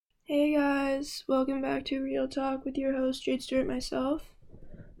Hey guys, welcome back to Real Talk with your host Jade Stewart myself.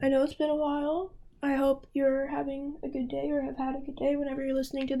 I know it's been a while. I hope you're having a good day or have had a good day whenever you're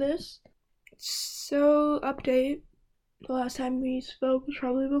listening to this. So, update. The last time we spoke was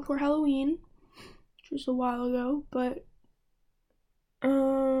probably before Halloween, which was a while ago, but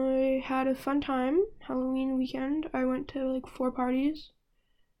I had a fun time. Halloween weekend. I went to like 4 parties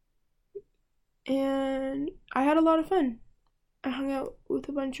and I had a lot of fun. I hung out with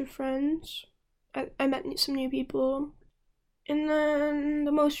a bunch of friends. I met some new people. And then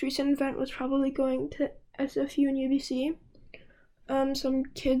the most recent event was probably going to SFU and UBC. Some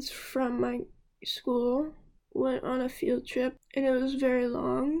kids from my school went on a field trip, and it was very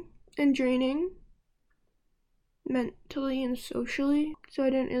long and draining, mentally and socially, so I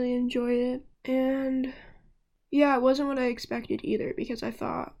didn't really enjoy it. And yeah, it wasn't what I expected either, because I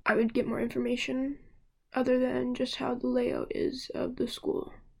thought I would get more information other than just how the layout is of the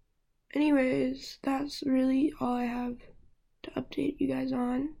school. Anyways, that's really all I have to update you guys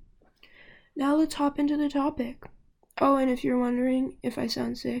on. Now let's hop into the topic. Oh, and if you're wondering if I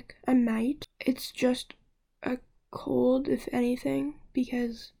sound sick, I might. It's just a cold, if anything,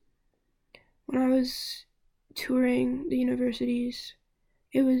 because when I was touring the universities,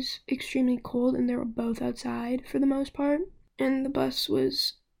 it was extremely cold and they were both outside for the most part, and the bus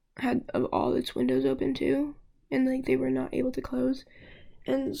had all its windows open too, and like they were not able to close.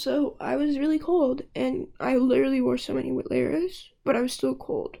 And so I was really cold, and I literally wore so many layers, but I was still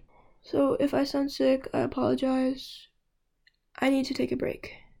cold. So if I sound sick, I apologize. I need to take a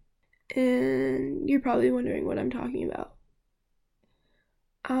break. And you're probably wondering what I'm talking about.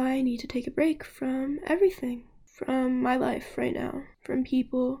 I need to take a break from everything. From my life right now. From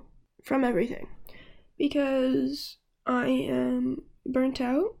people. From everything. Because I am burnt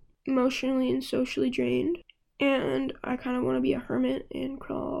out, emotionally and socially drained. And I kind of want to be a hermit and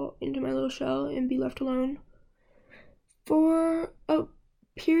crawl into my little shell and be left alone for a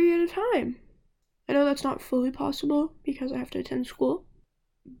period of time. I know that's not fully possible because I have to attend school,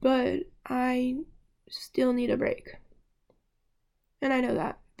 but I still need a break. And I know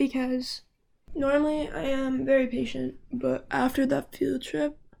that because normally I am very patient, but after that field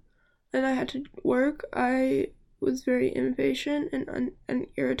trip and I had to work, I was very impatient and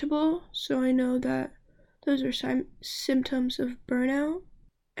irritable, so I know that those are symptoms of burnout.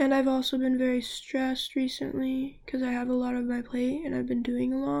 And I've also been very stressed recently because I have a lot on my plate and I've been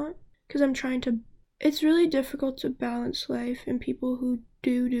doing a lot because I'm trying to. It's really difficult to balance life, and people who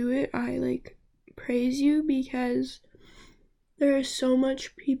do it, I praise you because there is so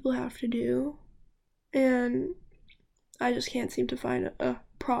much people have to do, and I just can't seem to find a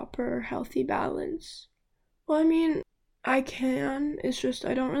proper, healthy balance. Well, I mean, I can, it's just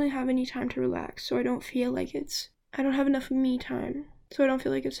I don't really have any time to relax, so I don't feel like I don't have enough me time, so I don't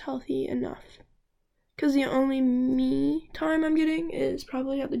feel like it's healthy enough. Because the only me time I'm getting is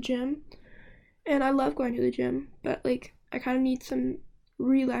probably at the gym, and I love going to the gym, but I kind of need some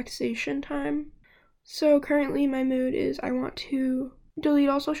relaxation time. So currently my mood is I want to delete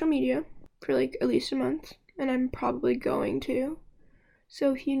all social media for at least a month, and I'm probably going to.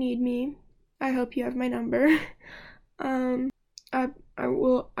 So if you need me, I hope you have my number. I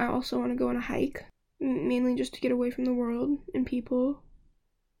also want to go on a hike, mainly just to get away from the world and people.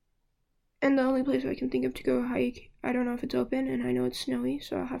 And the only place I can think of to go hike, I don't know if it's open, and I know it's snowy,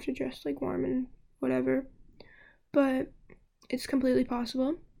 so I'll have to dress warm and whatever. But it's completely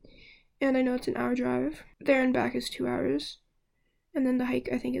possible. And I know it's an hour drive. There and back is 2 hours. And then the hike,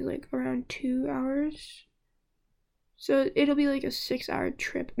 I think, is around 2 hours. So it'll be a 6-hour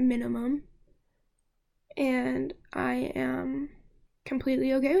trip minimum. And I am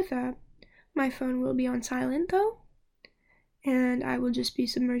completely okay with that. My phone will be on silent though, and I will just be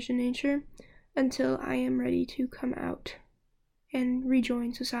submerged in nature until I am ready to come out and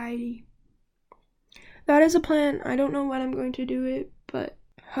rejoin society. That is a plan. I don't know when I'm going to do it, but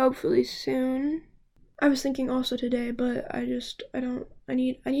hopefully soon. I was thinking also today, but I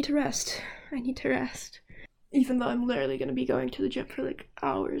need to rest. I need to rest. Even though I'm literally going to be going to the gym for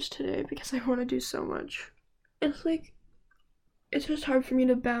hours today because I want to do so much. It's just hard for me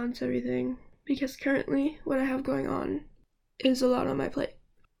to balance everything because currently what I have going on is a lot on my plate.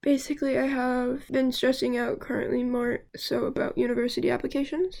 Basically, I have been stressing out currently more so about university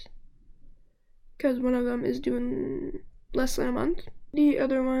applications because one of them is due in less than a month. The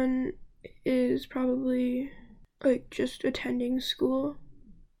other one is probably just attending school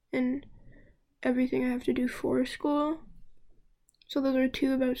and everything I have to do for school. So those are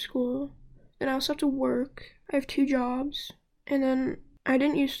 2 about school. And I also have to work. I have 2 jobs. And then I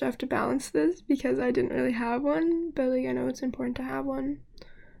didn't used to have to balance this because I didn't really have one, but I know it's important to have one.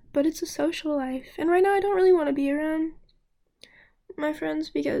 but it's a social life. And right now I don't really want to be around my friends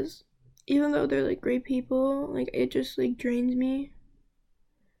because even though they're like great people, like it just like drains me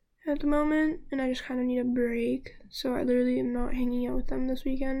at the moment, and I just kind of need a break. So I literally am not hanging out with them this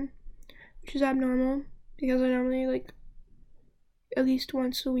weekend, which is abnormal because I normally like at least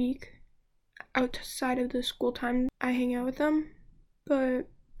once a week outside of the school time I hang out with them. But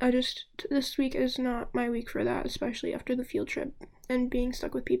this week is not my week for that, especially after the field trip and being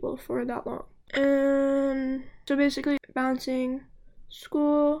stuck with people for that long. And so basically balancing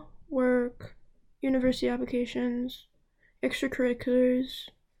school, work, university applications, extracurriculars,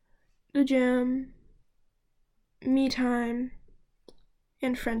 the gym, me time,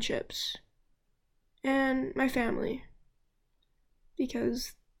 and friendships, and my family,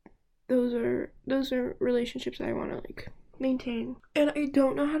 because those are relationships that I want to like maintain. And I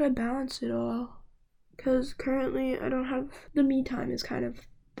don't know how to balance it all because currently I don't have the me time is kind of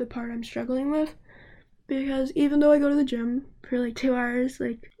the part I'm struggling with, because even though I go to the gym for like 2 hours,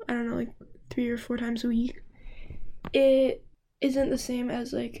 like I don't know, like 3 or 4 times a week, it isn't the same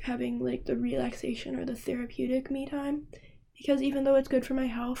as like having like the relaxation or the therapeutic me time, because even though it's good for my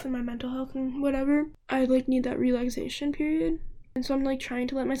health and my mental health and whatever, I like need that relaxation period. And so I'm like trying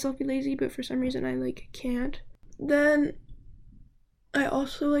to let myself be lazy, but for some reason I like can't. Then I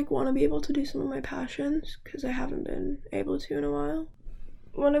also like want to be able to do some of my passions because I haven't been able to in a while.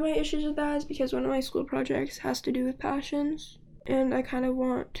 One of my issues with that is because one of my school projects has to do with passions, and I kind of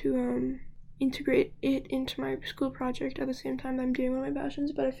want to integrate it into my school project at the same time that I'm doing one of my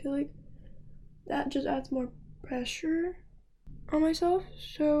passions, but I feel like that just adds more pressure on myself.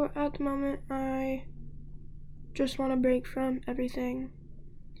 So at the moment I just want to break from everything,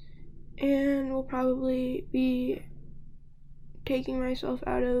 and will probably be taking myself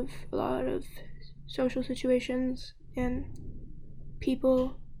out of a lot of social situations and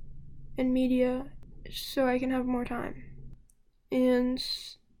people and media so I can have more time. And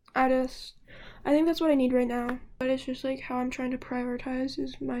I think that's what I need right now, but it's just like how I'm trying to prioritize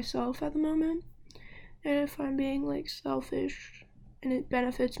is myself at the moment. And if I'm being like selfish and it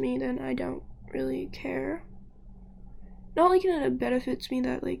benefits me, then I don't really care. Not like it benefits me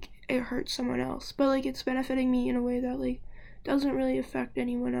that like it hurts someone else, but like it's benefiting me in a way that like doesn't really affect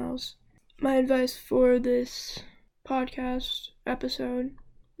anyone else. My advice for this podcast episode,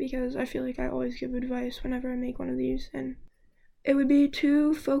 because I feel like I always give advice whenever I make one of these, and it would be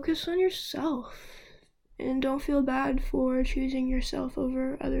to focus on yourself and don't feel bad for choosing yourself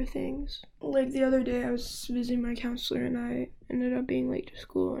over other things. Like the other day I was visiting my counselor and I ended up being late to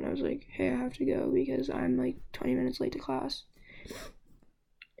school, and I was like, hey, I have to go because I'm like 20 minutes late to class.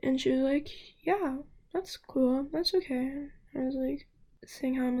 And she was like, yeah, that's cool, that's okay. I was like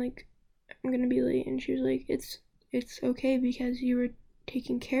saying how I'm gonna be late, and she was like, it's okay because you were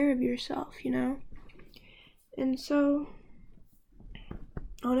taking care of yourself, you know? And so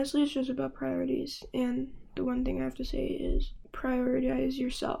honestly, it's just about priorities, and the one thing I have to say is prioritize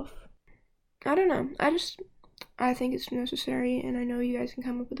yourself. I don't know, I think it's necessary, and I know you guys can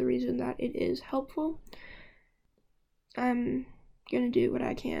come up with a reason that it is helpful. I'm gonna do what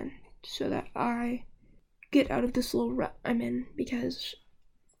I can so that I get out of this little rut I'm in, because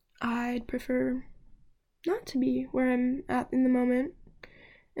I'd prefer not to be where I'm at in the moment,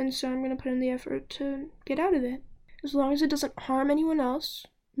 and so I'm gonna put in the effort to get out of it. As long as it doesn't harm anyone else,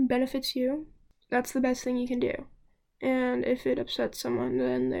 benefits you, that's the best thing you can do. And if it upsets someone,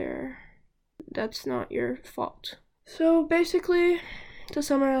 then that's not your fault. So basically, to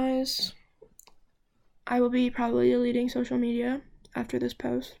summarize, I will be probably deleting social media after this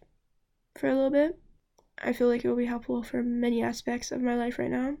post for a little bit. I feel like it will be helpful for many aspects of my life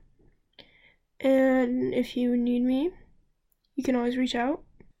right now. And if you need me, you can always reach out,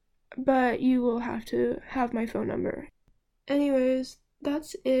 but you will have to have my phone number. Anyways,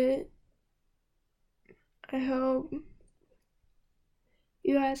 that's it. I hope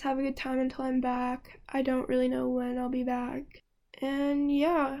you guys have a good time until I'm back. I don't really know when I'll be back. And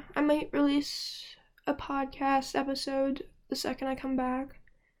yeah, I might release a podcast episode the second I come back.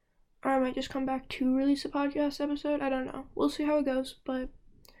 Or I might just come back to release a podcast episode. I don't know. We'll see how it goes, but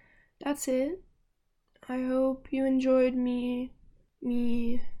that's it. I hope you enjoyed me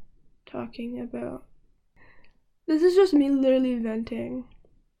talking about... This is just me literally venting.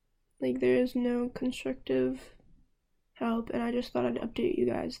 Like, there is no constructive help, and I just thought I'd update you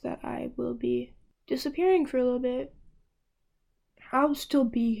guys that I will be disappearing for a little bit. I'll still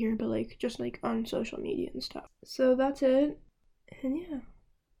be here, but like just like on social media and stuff. So that's it. And yeah.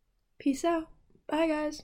 Peace out. Bye, guys.